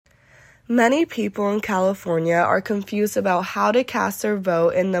Many people in California are confused about how to cast their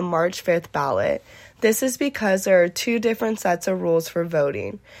vote in the March 5th ballot. This is because there are two different sets of rules for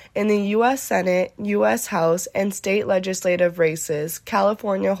voting. In the U.S. Senate, U.S. House, and state legislative races,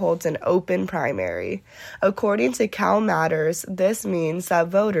 California holds an open primary. According to Cal Matters, this means that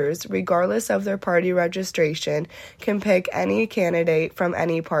voters, regardless of their party registration, can pick any candidate from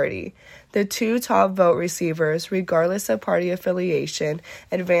any party. The two top vote receivers, regardless of party affiliation,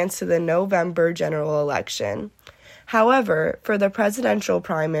 advance to the November general election. However, for the presidential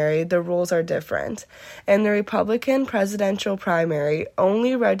primary, the rules are different. In the Republican presidential primary,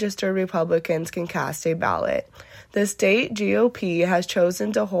 only registered Republicans can cast a ballot. The state GOP has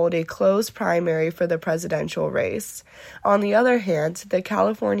chosen to hold a closed primary for the presidential race. On the other hand, the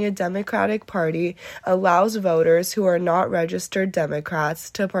California Democratic Party allows voters who are not registered Democrats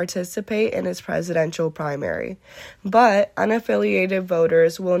to participate in its presidential primary. But unaffiliated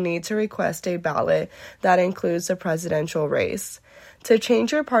voters will need to request a ballot that includes the presidential race. To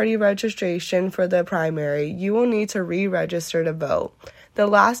change your party registration for the primary, you will need to re-register to vote. The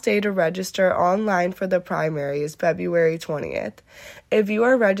last day to register online for the primary is February 20th. If you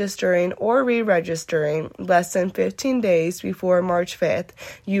are registering or re-registering less than 15 days before March 5th,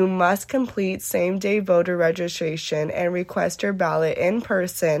 you must complete same-day voter registration and request your ballot in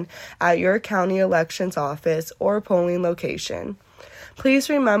person at your county elections office or polling location. Please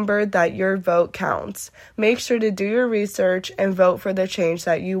remember that your vote counts. Make sure to do your research and vote for the change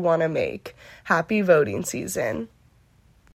that you want to make. Happy voting season.